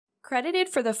Credited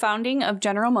for the founding of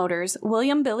General Motors,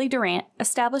 William Billy Durant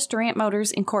established Durant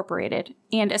Motors Incorporated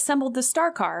and assembled the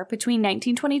Star Car between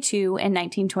 1922 and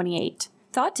 1928.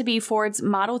 Thought to be Ford's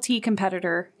Model T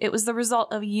competitor, it was the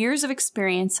result of years of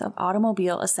experience of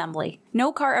automobile assembly.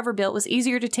 No car ever built was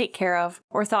easier to take care of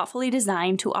or thoughtfully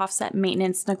designed to offset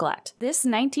maintenance neglect. This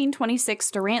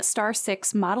 1926 Durant Star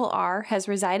 6 Model R has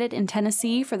resided in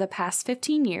Tennessee for the past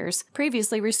 15 years,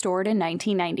 previously restored in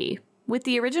 1990. With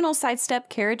the original side-step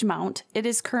carriage mount, it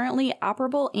is currently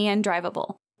operable and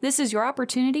drivable. This is your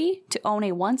opportunity to own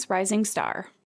a once rising star.